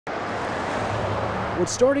What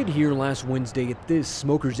started here last Wednesday at this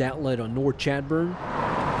smoker's outlet on North Chadbourne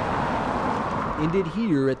ended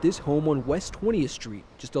here at this home on West 20th Street,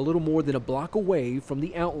 just a little more than a block away from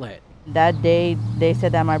the outlet. That day, they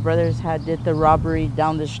said that my brothers had did the robbery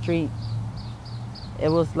down the street. It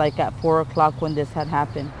was like at 4 o'clock when this had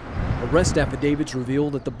happened. Arrest affidavits reveal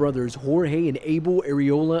that the brothers Jorge and Abel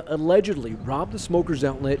Areola allegedly robbed the smoker's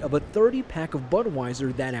outlet of a 30-pack of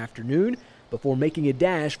Budweiser that afternoon before making a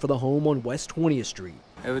dash for the home on West 20th Street.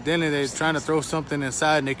 Evidently, they was trying to throw something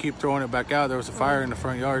inside and they keep throwing it back out. There was a fire in the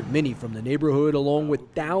front yard. Many from the neighborhood, along with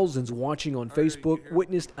thousands watching on Facebook,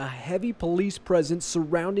 witnessed a heavy police presence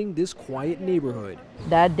surrounding this quiet neighborhood.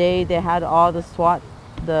 That day, they had all the SWAT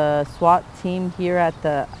team here at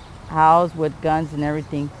the house with guns and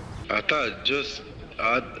everything. I thought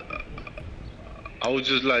I was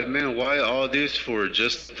just like, man, why all this for?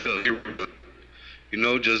 Just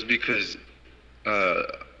just because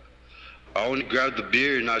I only grabbed the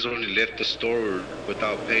beer and I only left the store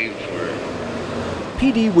without paying for it.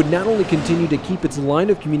 PD would not only continue to keep its line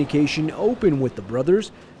of communication open with the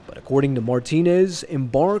brothers, but according to Martinez,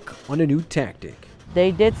 embark on a new tactic.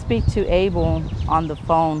 They did speak to Abel on the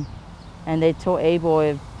phone, and they told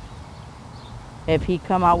Abel if he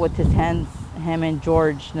come out with his hands, him and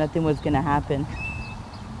George, nothing was going to happen.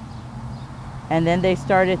 And then they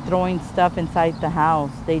started throwing stuff inside the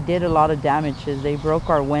house. They did a lot of damages. They broke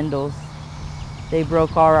our windows. They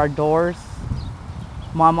broke all our doors.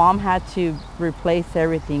 My mom had to replace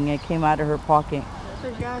everything. It came out of her pocket.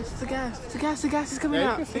 The gas is coming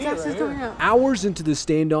out. The gas is coming out. Hours into the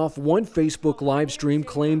standoff, one Facebook live stream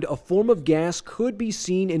claimed a form of gas could be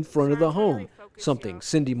seen in front of the home, something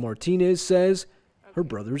Cindy Martinez says her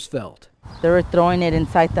brothers felt. They were throwing it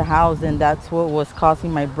inside the house, and that's what was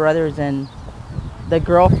causing my brothers and the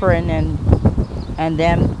girlfriend and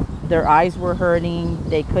them, their eyes were hurting.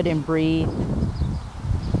 They couldn't breathe.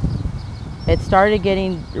 It started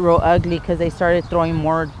getting real ugly because they started throwing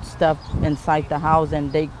more stuff inside the house, and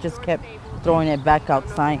they just kept throwing it back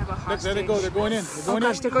outside. Look, there they go. They're going in. They're going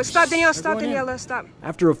in. Stop, Daniela. Stop, Daniela. Stop.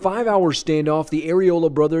 After a 5-hour standoff, the Areola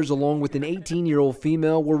brothers, along with an 18-year-old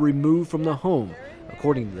female, were removed from the home.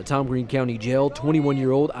 According to the Tom Green County Jail,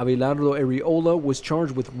 21-year-old Abelardo Areola was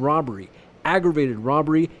charged with robbery, aggravated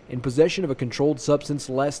robbery, and possession of a controlled substance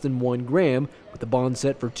less than 1 gram, with a bond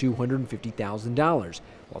set for $250,000.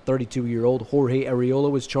 While 32-year-old Jorge Areola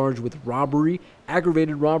was charged with robbery,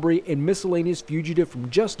 aggravated robbery, and miscellaneous fugitive from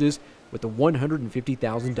justice with a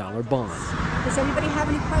 $150,000 bond. Does anybody have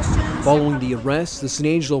any questions? Following the arrest, the San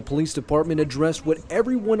Angelo Police Department addressed what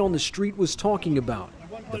everyone on the street was talking about: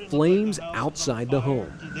 the flames outside the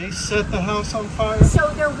home. Did they set the house on fire?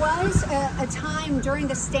 So there was a time during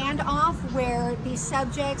the standoff where these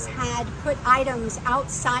subjects had put items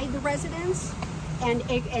outside the residence, and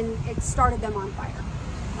it started them on fire.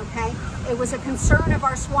 Okay, it was a concern of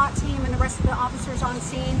our SWAT team and the rest of the officers on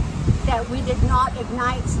scene that we did not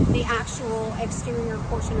ignite the actual exterior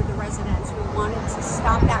portion of the residence. We wanted to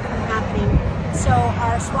stop that from happening. So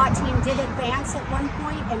our SWAT team did advance at one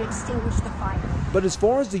point and extinguish the fire. But as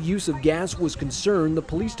far as the use of gas was concerned, the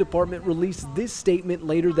police department released this statement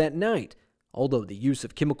later that night. Although the use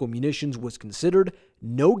of chemical munitions was considered,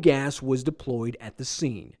 no gas was deployed at the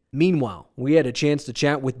scene. Meanwhile, we had a chance to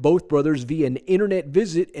chat with both brothers via an internet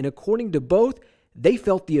visit, and according to both, they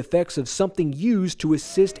felt the effects of something used to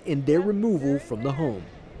assist in their removal from the home.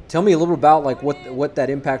 Tell me a little about what that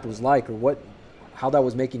impact was like, or how that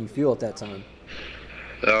was making you feel at that time.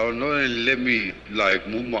 I don't know, they didn't let me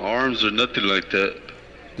move my arms or nothing like that.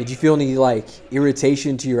 Did you feel any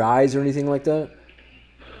irritation to your eyes or anything like that?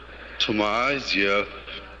 To my eyes, yeah.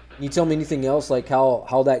 Can you tell me anything else, like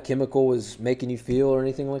how that chemical was making you feel or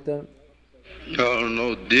anything like that? I don't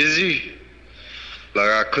know, dizzy.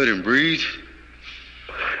 I couldn't breathe.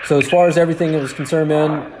 So as far as everything was concerned,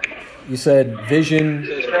 man, you said vision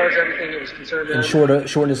and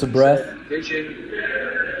shortness of breath?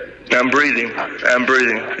 I'm breathing.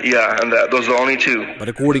 Yeah, and those are the only two. But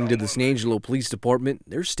according to the San Angelo Police Department,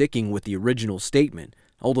 they're sticking with the original statement.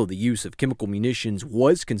 Although the use of chemical munitions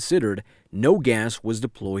was considered, no gas was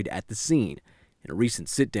deployed at the scene. In a recent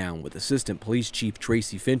sit-down with Assistant Police Chief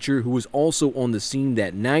Tracy Fincher, who was also on the scene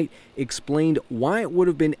that night, explained why it would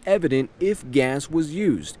have been evident if gas was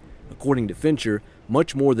used. According to Fincher,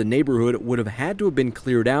 much more of the neighborhood would have had to have been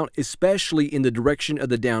cleared out, especially in the direction of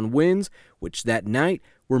the downwinds, which that night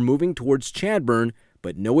were moving towards Chadbourne,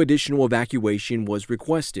 but no additional evacuation was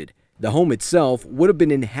requested. The home itself would have been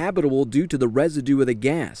inhabitable due to the residue of the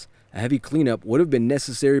gas. A heavy cleanup would have been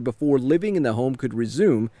necessary before living in the home could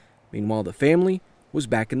resume. Meanwhile, the family was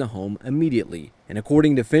back in the home immediately. And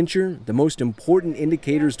according to Fincher, the most important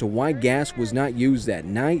indicators to why gas was not used that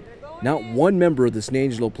night, not one member of the San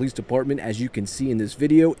Angelo Police Department, as you can see in this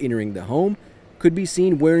video, entering the home, could be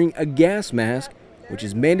seen wearing a gas mask, which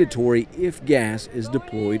is mandatory if gas is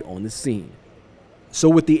deployed on the scene. So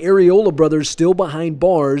with the Areola brothers still behind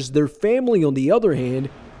bars, their family, on the other hand,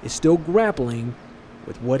 is still grappling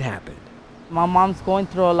with what happened. My mom's going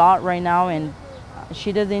through a lot right now, and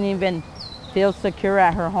she doesn't even feel secure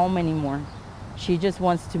at her home anymore. She just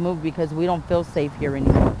wants to move because we don't feel safe here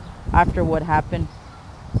anymore. After what happened,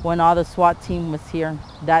 when all the SWAT team was here,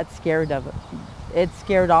 that scared of it. It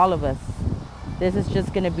scared all of us. This is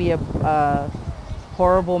just going to be a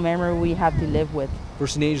horrible memory we have to live with. For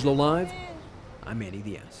San Angelo Live, I'm Manny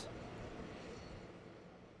Diaz.